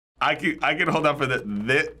I can hold on for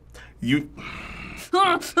the you.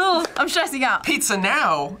 I'm stressing out. Pizza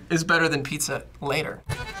now is better than pizza later.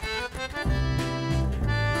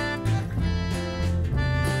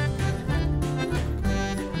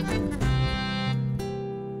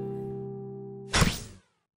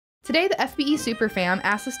 Today, the FBE Superfam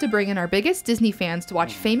asked us to bring in our biggest Disney fans to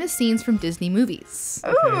watch famous scenes from Disney movies.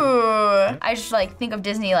 Ooh. I just like think of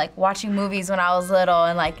Disney like watching movies when I was little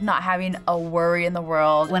and like not having a worry in the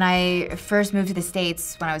world. When I first moved to the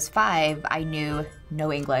States when I was 5, I knew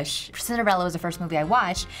no English. Cinderella was the first movie I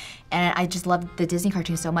watched, and I just loved the Disney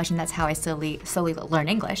cartoons so much, and that's how I slowly learned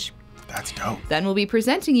English. That's dope. Then we'll be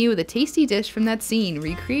presenting you with a tasty dish from that scene,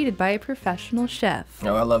 recreated by a professional chef.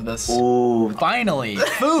 Oh, I love this. Oh, finally,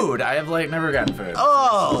 food. I have like never gotten food.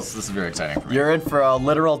 Oh, this is very exciting for me. You're in for a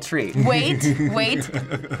literal treat. Wait.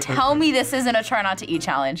 Tell me this isn't a try not to eat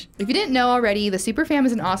challenge. If you didn't know already, the Superfam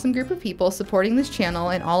is an awesome group of people supporting this channel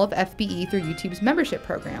and all of FBE through YouTube's membership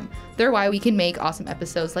program. They're why we can make awesome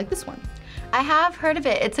episodes like this one. I have heard of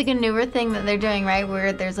it. It's like a newer thing that they're doing, right?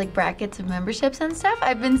 Where there's like brackets of memberships and stuff.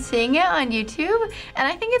 I've been seeing it on YouTube, and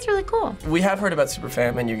I think it's really cool. We have heard about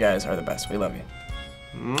Superfam, and you guys are the best. We love you.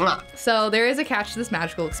 Mwah. So there is a catch to this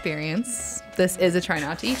magical experience. This is a try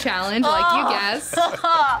not to eat challenge, like you guessed.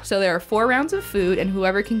 So there are 4 rounds of food, and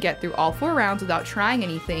whoever can get through all 4 rounds without trying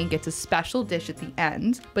anything gets a special dish at the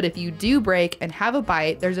end. But if you do break and have a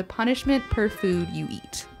bite, there's a punishment per food you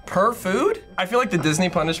eat. Per food? I feel like the Disney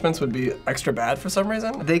punishments would be extra bad for some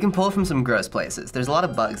reason. They can pull from some gross places. There's a lot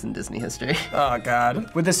of bugs in Disney history. Oh,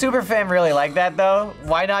 God. Would the Superfam really like that, though?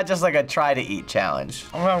 Why not just like a try-to-eat challenge?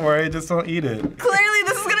 I'm not worried, just don't eat it. Clearly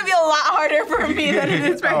this is gonna be a lot harder for me than it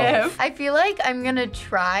is for him. I feel like I'm gonna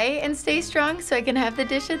try and stay strong so I can have the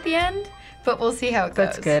dish at the end, but we'll see how it goes.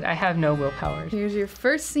 That's good. I have no willpower. Here's your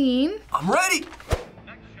first scene. I'm ready.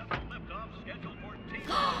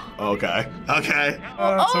 Okay.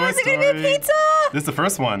 Oh, is it gonna be a pizza? This is the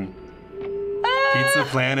first one. Pizza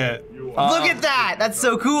Planet. Look at that! That's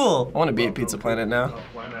so cool! I want to be at Pizza Planet now.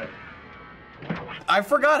 I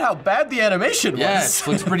forgot how bad the animation was. Yes,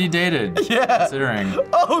 looks pretty dated. Yeah. Considering.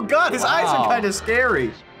 Oh God, his eyes are Wow. kind of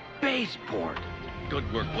scary. Spaceport.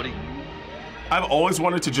 Good work, Woody. I've always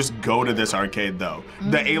wanted to just go to this arcade though.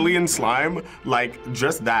 The alien slime, like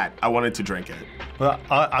just that, I wanted to drink it. Well,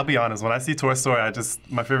 I'll be honest, when I see Toy Story,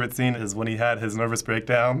 my favorite scene is when he had his nervous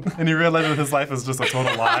breakdown and he realized that his life is just a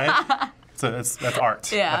total lie. So that's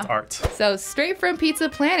art. Yeah. That's art. So straight from Pizza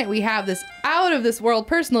Planet, we have this out of this world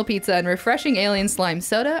personal pizza and refreshing alien slime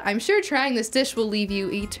soda. I'm sure trying this dish will leave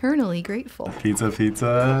you eternally grateful. Pizza. It's a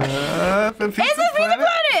Pizza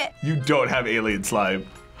Planet! You don't have alien slime.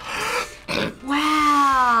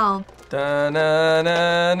 Wow.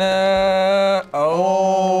 Da-na-na-na.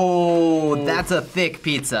 Oh, That's a thick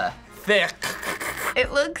pizza. thick.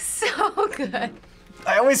 It looks so good.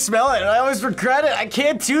 I always smell it and I always regret it. I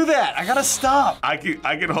can't do that. I gotta stop. I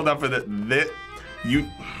can hold on for the you.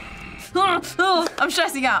 I'm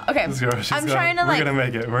stressing out. Okay. Let's go. I'm trying to We're gonna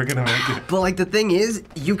make it. We're gonna make it. But like the thing is,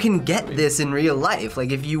 you can get this in real life.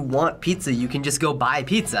 Like if you want pizza, you can just go buy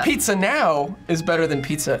pizza. Pizza now is better than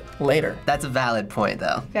pizza later. That's a valid point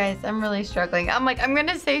though. Guys, I'm really struggling. I'm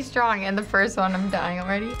gonna stay strong, and the first one I'm dying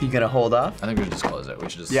already. You gonna hold off? I think we should just close it. We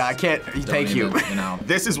should just. Yeah, I can't. Thank donate you. it, you know.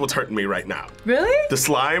 This is what's hurting me right now. Really? The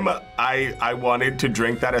slime, I wanted to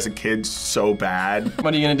drink that as a kid so bad.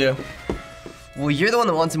 What are you gonna do? Well, you're the one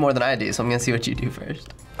that wants it more than I do, so I'm gonna see what you do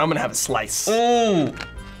first. I'm gonna have a slice. Ooh.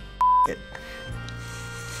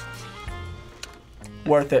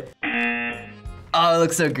 Worth it. Oh, it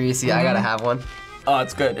looks so greasy. I gotta have one. Oh,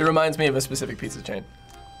 it's good. It reminds me of a specific pizza chain.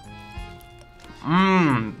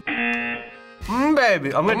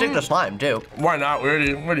 Baby. I'm gonna take the slime too. Why not? We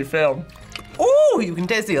already failed. Ooh, you can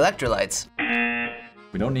taste the electrolytes.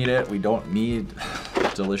 We don't need it. We don't need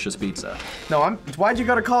delicious pizza. No, why'd you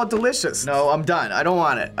gotta call it delicious? No, I'm done. I don't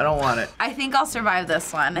want it. I don't want it. I think I'll survive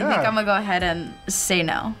this one. I think I'm gonna go ahead and say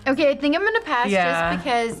no. Okay, I think I'm gonna pass Yeah. just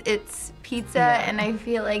because it's pizza, and I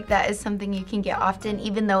feel like that is something you can get often,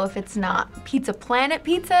 even though if it's not Pizza Planet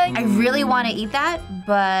pizza. I really want to eat that,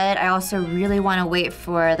 but I also really want to wait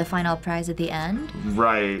for the final prize at the end.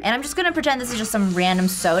 Right. And I'm just gonna pretend this is just some random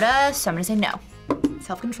soda, so I'm gonna say no.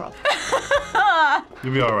 Self-control.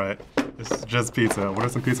 You'll be all right. It's just pizza. Order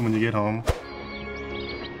some pizza when you get home.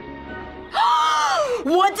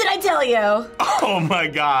 What did I tell you? Oh my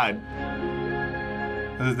God.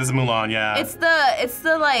 This is Mulan, yeah. It's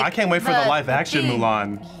the like. I can't wait for the live action thing.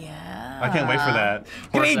 Mulan. Yeah. I can't wait for that.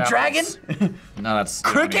 You eat dragon? No, that's.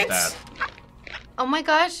 we don't need Crickets? that. Oh my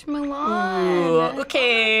gosh, Mulan.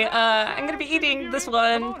 Okay, I'm gonna be eating this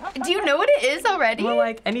one. Do you know what it is already? Well,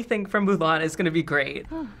 like anything from Mulan is gonna be great.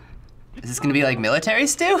 Is this gonna be like military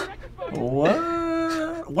stew?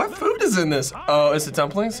 What? What food is in this? Oh, is it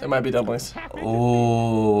dumplings? It might be dumplings.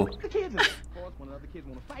 Oh.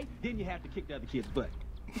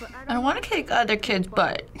 I don't want to kick other kids'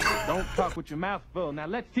 butt. Don't talk with your mouth full. Now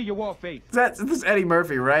let's see your war face. This is Eddie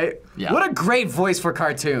Murphy, right? Yeah. What a great voice for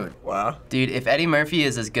cartoon. Wow. Dude, if Eddie Murphy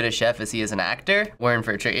is as good a chef as he is an actor, we're in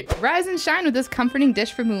for a treat. Rise and shine with this comforting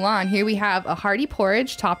dish from Mulan. Here we have a hearty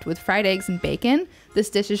porridge topped with fried eggs and bacon. This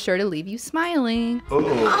dish is sure to leave you smiling. Ooh,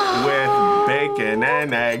 with bacon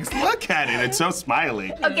and eggs. Look at it, it's so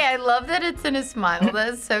smiley. Okay, I love that it's in a smile.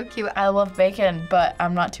 That is so cute. I love bacon, but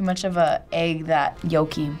I'm not too much of a egg that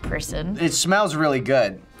yolky person. It smells really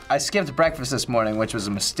good. I skipped breakfast this morning, which was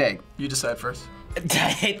a mistake. You decide first. I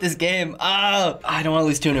hate this game. Oh, I don't want to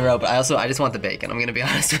lose 2 in a row, but I just want the bacon. I'm gonna be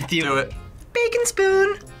honest with you. Do it. Bacon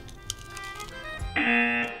spoon.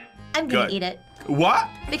 I'm gonna Good. eat it. What?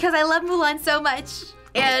 Because I love Mulan so much.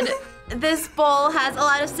 And this bowl has a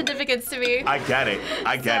lot of significance to me. I get it.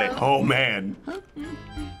 I get it. Oh man.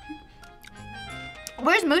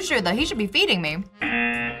 Where's Mushu though? He should be feeding me.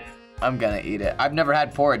 I'm gonna eat it. I've never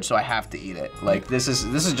had porridge, so I have to eat it. Like this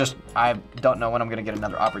is just, I don't know when I'm gonna get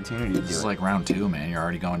another opportunity to do This is it. like round 2, man. You're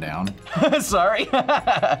already going down. Sorry.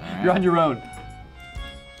 You're on your own.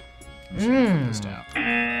 This down.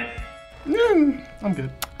 I'm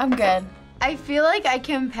good. I'm good. I feel like I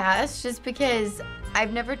can pass just because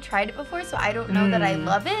I've never tried it before, so I don't know that I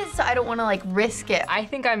love it, so I don't want to like risk it. I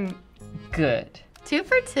think I'm good. 2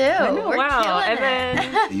 for 2. know, We're wow, killing and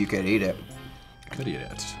it. then- You could eat it. Could eat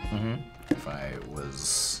it. If I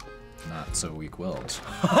was not so weak-willed.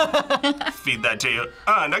 Feed that to you.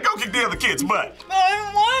 Now go kick the other kid's butt. I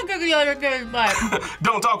don't want to kick the other kid's butt.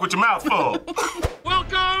 Don't talk with your mouth full.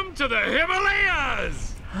 Welcome to the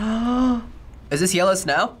Himalayas! Is this yellow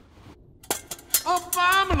snow?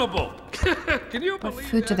 Abominable! Can you believe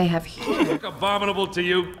Food do they have here? look abominable to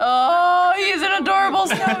you? Oh, he's an adorable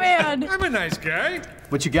snowman. I'm a nice guy.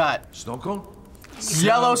 What you got? Snow cone?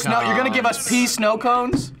 Yellow snow. You're gonna give us pea snow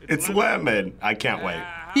cones? It's lemon. I can't wait.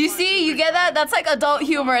 You see, you get that? That's like adult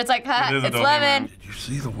humor. It's like, ha, It is it's adult lemon. humor. Did you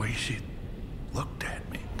see the way she looked at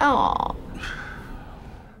me? Aw.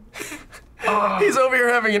 He's over here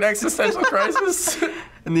having an existential crisis.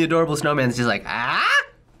 And the adorable snowman's just like, ah,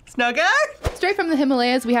 snugger? Straight from the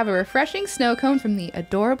Himalayas, we have a refreshing snow cone from the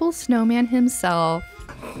adorable snowman himself.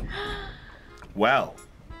 Well,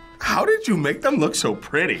 how did you make them look so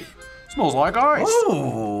pretty? Smells like ice.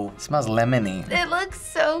 Ooh. Smells lemony. It looks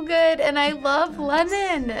so good, and I love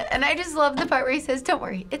lemon. And I just love the part where he says, don't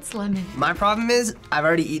worry, it's lemon. My problem is I've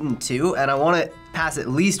already eaten 2 and I want to pass at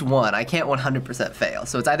least 1. I can't 100% fail.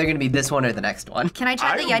 So it's either going to be this one or the next one. Can I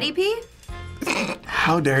try the Yeti pea?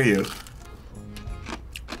 How dare you?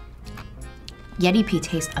 Yeti pea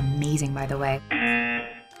tastes amazing, by the way.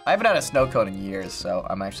 I haven't had a snow cone in years, so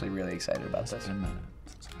I'm actually really excited about this.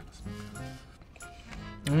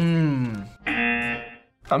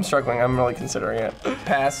 I'm struggling. I'm really considering it.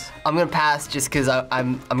 Pass. I'm going to pass just because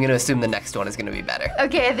I'm going to assume the next one is going to be better.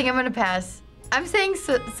 Okay, I think I'm gonna pass. I'm saying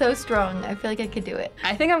so strong. I feel like I could do it.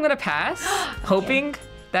 I think I'm gonna pass, hoping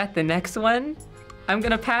that the next one I'm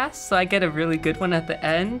gonna pass, so I get a really good one at the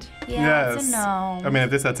end. Yeah, it's a no. I mean, if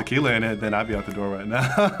this had tequila in it, then I'd be out the door right now.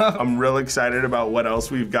 I'm real excited about what else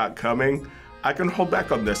we've got coming. I can hold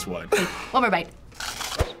back on this one. One more bite.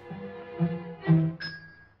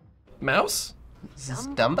 Mouse? Is this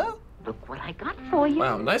Dumbo? Look what I got for you.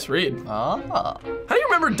 Wow, nice read. Oh. How do you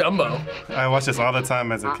remember Dumbo? I watched this all the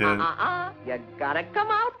time as a kid. You gotta come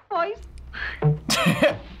out first.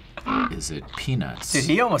 Is it peanuts? Dude,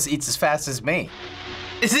 he almost eats as fast as me.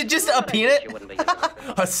 Is it just a peanut?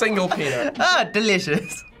 A single peanut. Ah,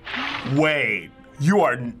 delicious. Wait, you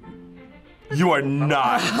are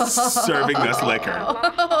not serving this liquor.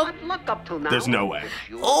 Look up till now. There's no way.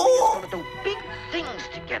 Oh! We're gonna do big things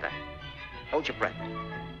together. Hold your breath.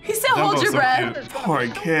 He said, hold your so breath. cute. Poor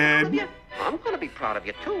kid. I'm gonna be proud of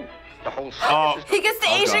you too. The whole Oh. circus is He gets the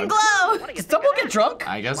Oh, Asian God. glow. Does Dumbo get drunk?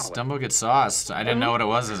 I guess Dumbo gets sauced. I didn't know what it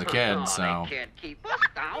was as a kid, so. can't keep us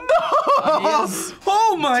down.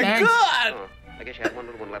 Oh my Thanks. god! I guess you had one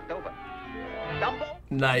little one left over. Dumbo?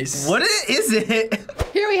 Nice. What is it?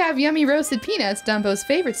 Here we have yummy roasted peanuts, Dumbo's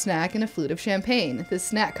favorite snack, and a flute of champagne. This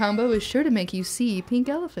snack combo is sure to make you see pink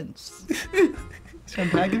elephants.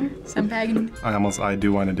 Champagne. I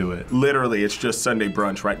do want to do it. Literally, it's just Sunday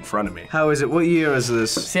brunch right in front of me. How is it? What year is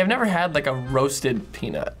this? See, I've never had like a roasted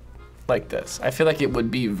peanut like this. I feel like it would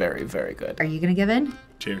be very, very good. Are you gonna give in?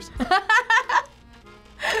 Cheers.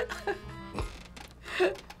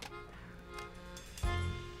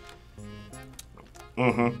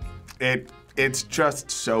 It's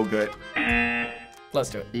just so good. Let's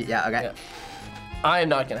do it. Yeah, okay. Yeah. I am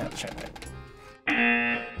not gonna have the champagne.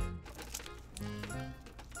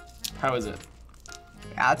 How is it?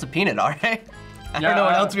 Yeah, it's a peanut, all right? I Yeah. don't know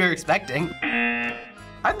what else we were expecting.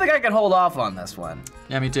 I think I can hold off on this one.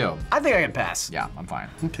 Yeah, me too. I think I can pass. Yeah, I'm fine.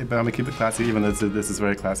 Okay, but I'm gonna keep it classy, even though this is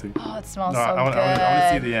very classy. Oh, it smells No, so I want good. to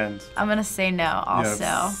see the end. I'm gonna say no also.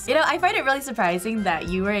 Yes. You know, I find it really surprising that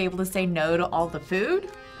you were able to say no to all the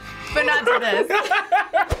food, but not to this.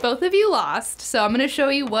 Both of you lost, so I'm gonna show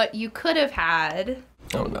you what you could have had.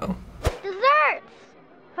 Oh no. Desserts!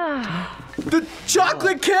 The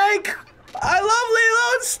chocolate cake! I love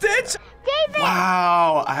Lilo and Stitch! David!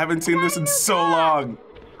 Wow, I haven't seen this in so long.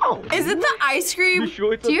 Is it the ice cream?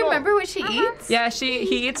 Do you remember what she eats? Yeah,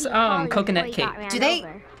 he eats coconut cake. Do they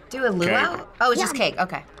do a luau? Oh, it's just cake.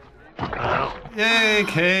 Okay. Yay,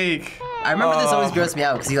 cake! I remember this always grossed me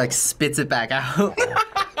out because he like spits it back out.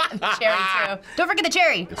 Cherry too. Don't forget the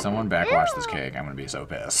cherry. If someone backwashed this cake, I'm gonna be so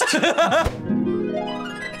pissed.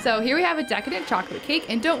 So here we have a decadent chocolate cake,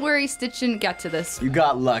 and don't worry, Stitch didn't get to this. You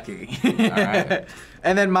got lucky. All right.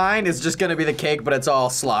 And then mine is just gonna be the cake, but it's all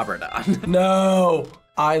slobbered on. No.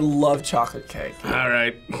 I love chocolate cake. All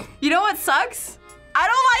right. You know what sucks? I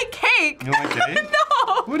don't like cake. You like cake?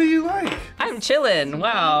 No. What do you like? I'm chillin'.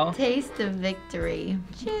 Wow. Taste of victory.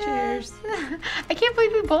 Cheers. I can't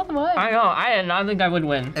believe we both won. I know. I did not think I would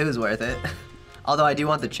win. It was worth it. Although I do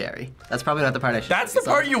want the cherry. That's probably not the part I should. That's the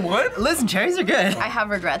part you want? Listen, cherries are good. I have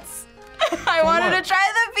regrets. I wanted to try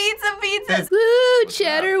the pizzas. Woo,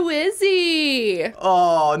 cheddar whizzy.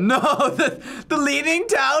 Oh no, the Leaning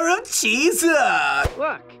Tower of Cheese.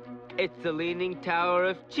 Look, it's the Leaning Tower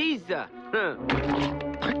of Cheese.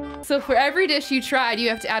 So for every dish you tried, you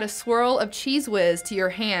have to add a swirl of cheese whiz to your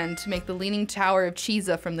hand to make the Leaning Tower of Cheese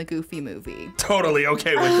from the Goofy movie. Totally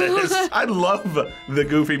okay with this. I love the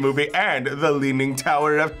Goofy movie and the Leaning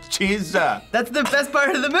Tower of Cheese. That's the best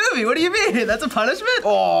part of the movie. What do you mean? That's a punishment?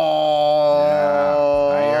 Oh,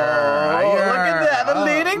 look at that, the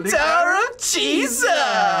Leaning Tower of Cheese.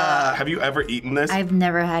 Have you ever eaten this? I've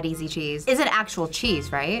never had easy cheese. Is it actual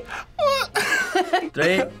cheese, right?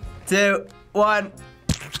 3, 2, 1.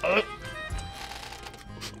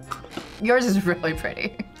 Yours is really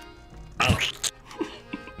pretty.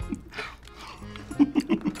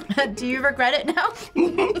 Do you regret it now?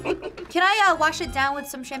 Can I wash it down with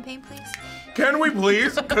some champagne, please? Can we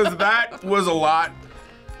please? Because that was a lot.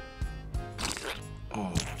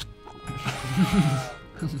 Oh.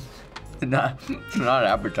 Not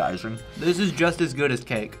appetizing. This is just as good as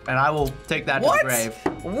cake, and I will take that to the grave.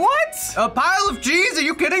 What? A pile of cheese? Are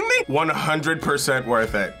you kidding me? 100%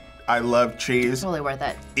 worth it. I love cheese. Totally worth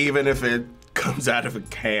it. Even if it comes out of a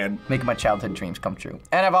can. Making my childhood dreams come true.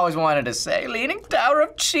 And I've always wanted to say Leaning Tower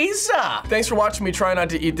of Cheese. Thanks for watching me try not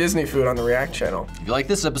to eat Disney food on the React channel. If you like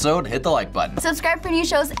this episode, hit the like button. Subscribe for new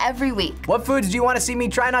shows every week. What foods do you want to see me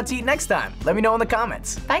try not to eat next time? Let me know in the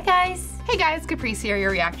comments. Bye, guys. Hey guys, Caprice here,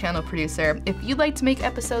 your React channel producer. If you'd like to make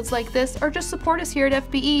episodes like this or just support us here at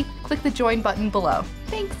FBE, click the join button below.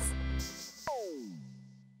 Thanks.